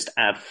cheapest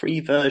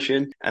ad-free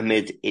version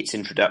amid its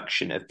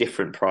introduction of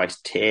different price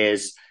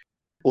tiers.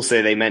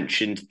 Also, they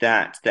mentioned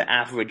that the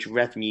average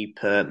revenue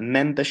per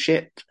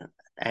membership,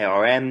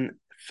 ARM,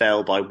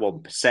 fell by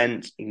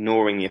 1%,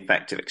 ignoring the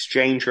effect of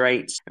exchange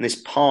rates, and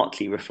this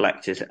partly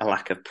reflected a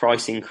lack of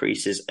price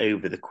increases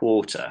over the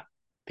quarter.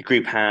 The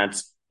group had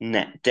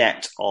net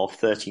debt of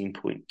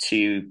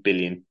 $13.2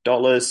 billion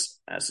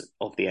as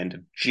of the end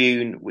of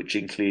June, which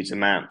includes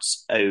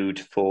amounts owed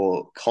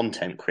for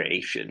content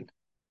creation.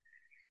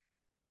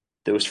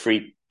 There was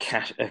free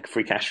cash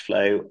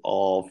flow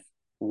of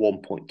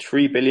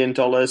 $1.3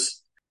 billion.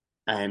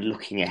 And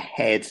looking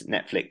ahead,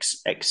 Netflix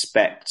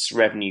expects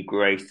revenue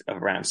growth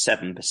of around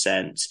 7%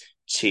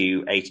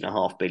 to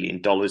 $8.5 billion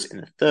in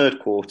the third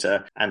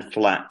quarter and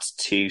flat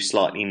to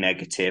slightly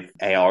negative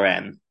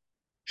ARM.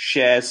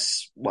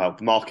 The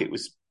market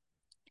was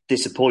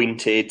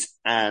disappointed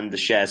and the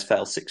shares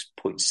fell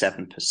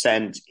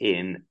 6.7%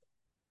 in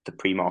the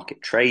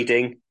pre-market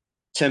trading.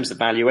 In terms of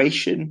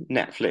valuation,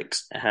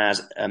 Netflix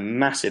has a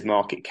massive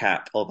market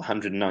cap of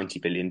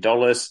 $190 billion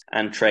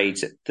and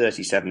trades at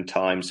 37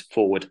 times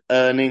forward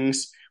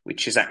earnings,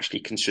 which is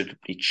actually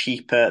considerably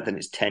cheaper than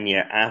its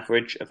 10-year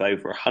average of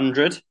over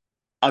 100.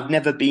 I've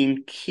never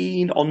been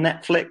keen on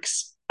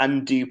Netflix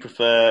and do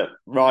prefer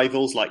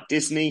rivals like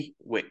Disney,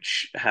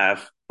 which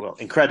have, well,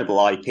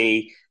 incredible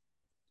IP,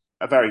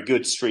 a very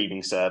good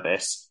streaming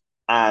service,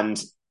 and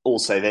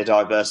also they're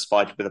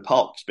diversified with a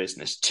parks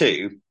business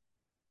too.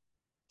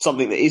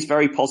 Something that is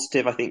very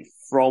positive, I think,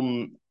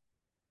 from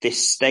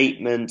this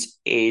statement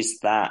is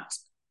that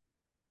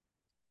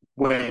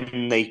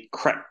when they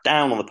cracked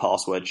down on the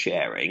password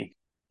sharing,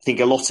 I think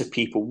a lot of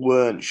people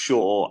weren't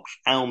sure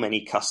how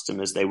many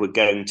customers they were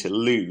going to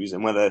lose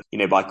and whether,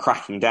 by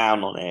cracking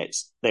down on it,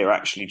 they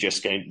were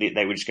just going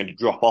to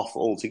drop off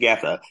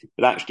altogether.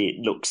 But actually,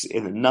 it looks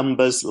in the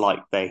numbers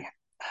like they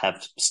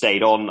have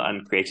stayed on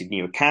and created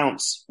new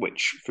accounts,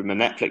 which from a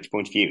Netflix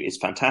point of view is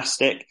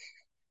fantastic.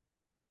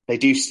 They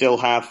do still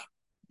have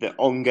the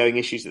ongoing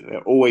issues that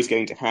they're always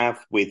going to have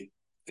with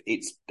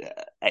its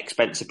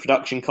expensive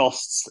production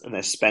costs, and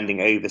they're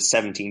spending over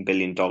 $17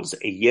 billion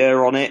a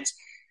year on it.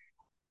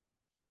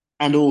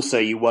 And also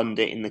you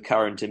wonder in the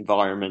current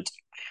environment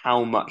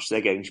how much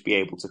they're going to be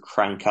able to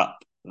crank up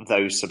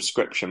those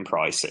subscription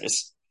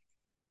prices.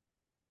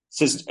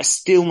 So it's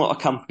still not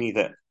a company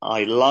that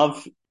I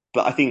love,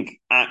 but I think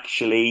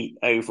actually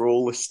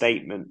overall the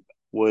statement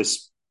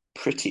was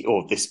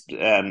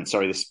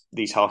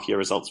these half-year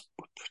results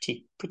were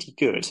pretty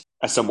good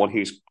as someone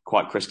who's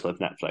quite critical of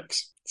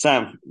Netflix.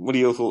 Sam, what are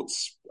your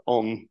thoughts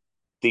on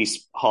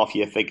these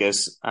half-year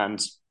figures and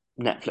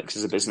Netflix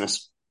as a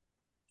business?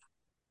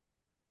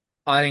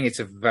 I think it's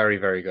a very,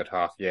 very good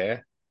half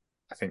year.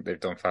 I think they've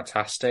done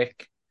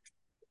fantastic.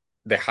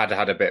 They had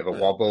a bit of a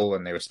wobble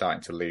and they were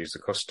starting to lose the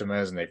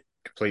customers, and they've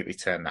completely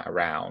turned that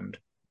around.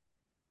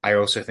 I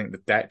also think the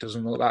debt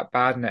doesn't look that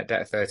bad. Net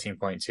debt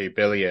 13.2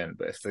 billion,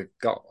 but if they've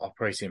got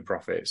operating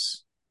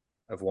profits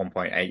of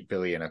 1.8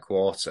 billion a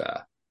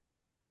quarter,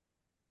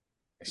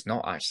 it's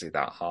not actually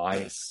that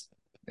high.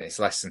 It's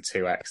less than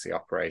 2x the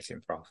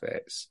operating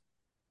profits.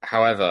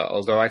 However,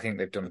 although I think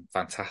they've done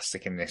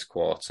fantastic in this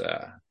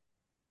quarter,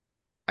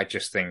 I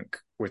just think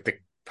with the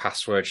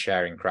password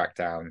sharing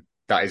crackdown,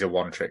 that is a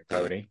one-trick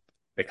pony.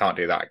 They can't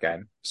do that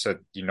again. So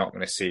you're not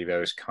going to see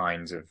those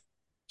kinds of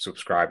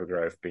subscriber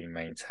growth being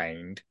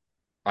maintained.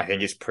 I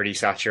think it's pretty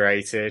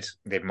saturated.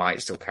 They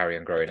might still carry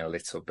on growing a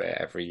little bit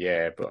every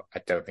year, but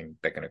I don't think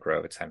they're going to grow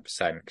over 10%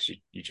 because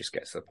you just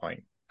get to the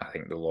point. I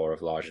think the law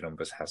of larger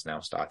numbers has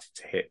now started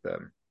to hit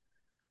them.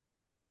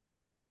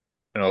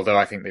 And although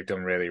I think they've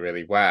done really,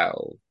 really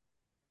well,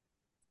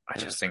 I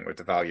just think with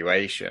the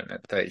valuation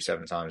at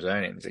 37 times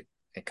earnings,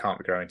 it can't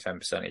be growing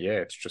 10% a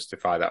year to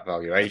justify that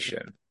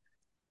valuation.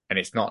 And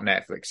it's not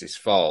Netflix's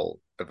fault,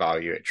 the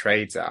value it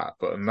trades at,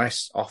 but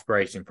unless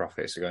operating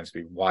profits are going to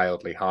be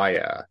wildly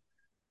higher,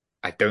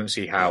 I don't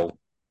see how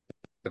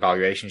the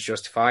valuation is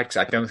justified, because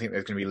I don't think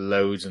there's going to be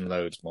loads and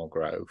loads more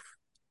growth.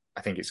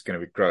 I think it's going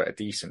to grow at a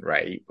decent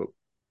rate, but,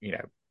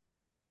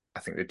 I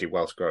think they do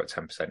well to grow at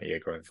 10% a year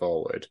going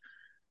forward.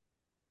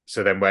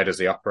 So then where does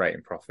the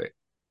operating profit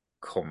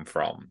come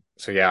from?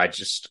 So yeah,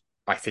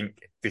 I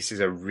think this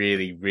is a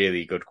really,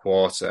 really good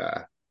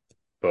quarter,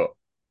 but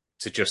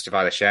to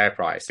justify the share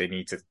price, they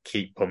need to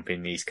keep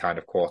pumping these kind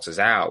of quarters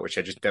out, which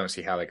I just don't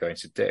see how they're going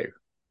to do.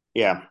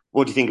 Yeah.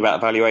 What do you think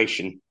about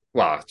valuation?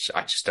 Well,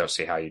 I just don't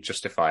see how you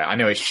justify it. I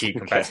know it's cheap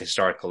compared to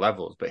historical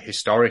levels, but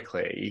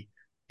historically,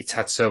 it's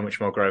had so much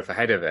more growth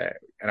ahead of it.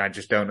 And I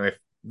just don't know if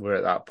we're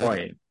at that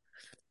point.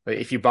 But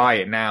if you buy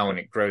it now and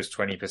it grows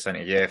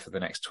 20% a year for the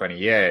next 20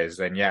 years,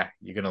 then yeah,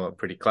 you're going to look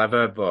pretty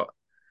clever. But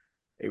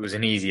it was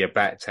an easier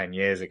bet 10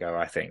 years ago,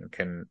 I think.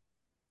 And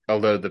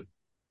although the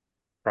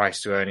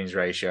price to earnings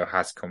ratio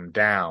has come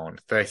down,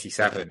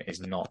 37 is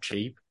not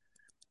cheap.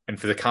 And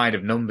for the kind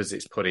of numbers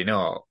it's putting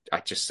up, I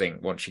just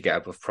think once you get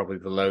above probably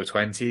the low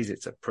 20s,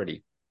 it's a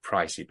pretty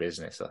pricey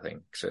business, I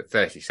think. So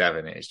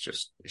 37 is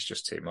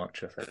just too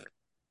much, I think.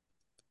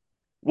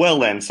 Well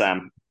then,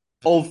 Sam,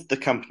 of the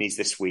companies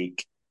this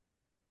week,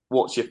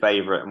 what's your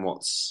favourite and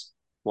what's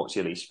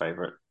your least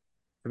favourite?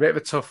 A bit of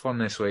a tough one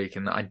this week,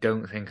 and I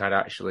don't think I'd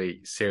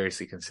actually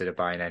seriously consider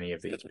buying any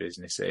of these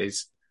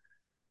businesses.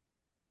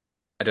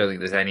 I don't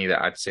think there's any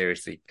that I'd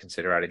seriously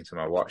consider adding to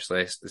my watch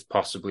list. There's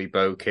possibly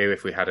Boku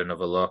if we had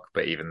another look,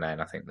 but even then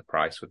I think the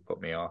price would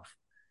put me off.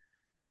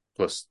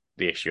 Plus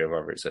the issue of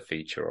whether it's a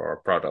feature or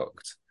a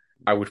product.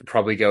 I would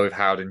probably go with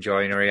Howden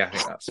Joinery. I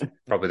think that's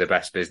probably the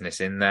best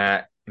business in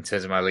there. In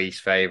terms of my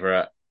least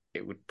favourite,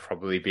 it would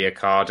probably be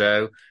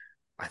Ocado.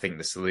 I think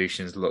the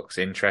solutions looks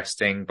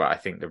interesting, but I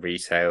think the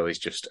retail is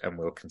just and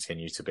will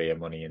continue to be a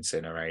money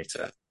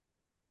incinerator.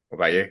 What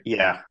about you?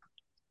 Yeah,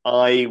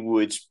 I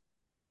would.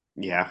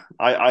 Yeah,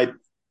 I'd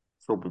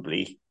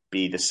probably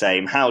be the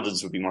same.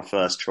 Howden's would be my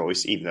first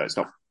choice, even though it's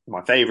not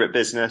my favourite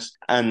business.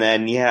 And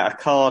then, yeah,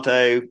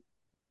 Ocado,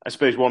 I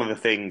suppose one of the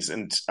things,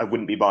 and I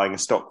wouldn't be buying a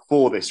stock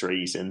for this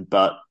reason,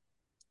 but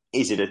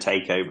is it a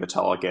takeover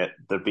target?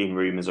 There have been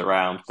rumours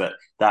around, but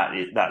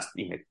that's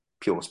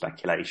pure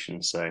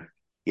speculation. So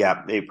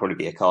yeah, it'd probably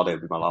be Ocado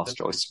would be my last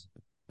choice.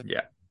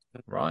 Yeah.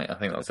 Right. I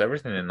think that's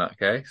everything in that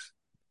case.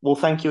 Well,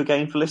 thank you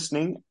again for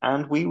listening,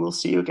 and we will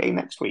see you again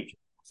next week.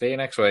 See you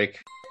next week.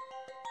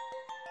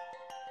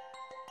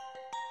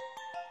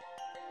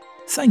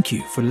 Thank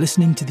you for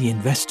listening to The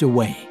Investor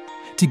Way.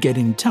 To get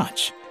in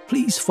touch,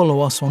 please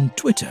follow us on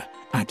Twitter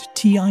at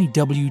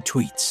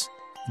TIWTweets.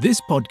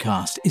 This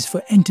podcast is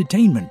for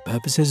entertainment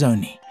purposes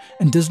only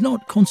and does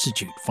not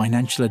constitute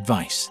financial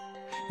advice.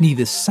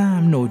 Neither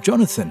Sam nor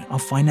Jonathan are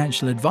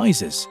financial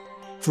advisors.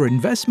 For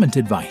investment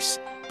advice,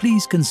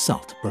 please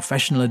consult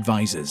professional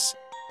advisors.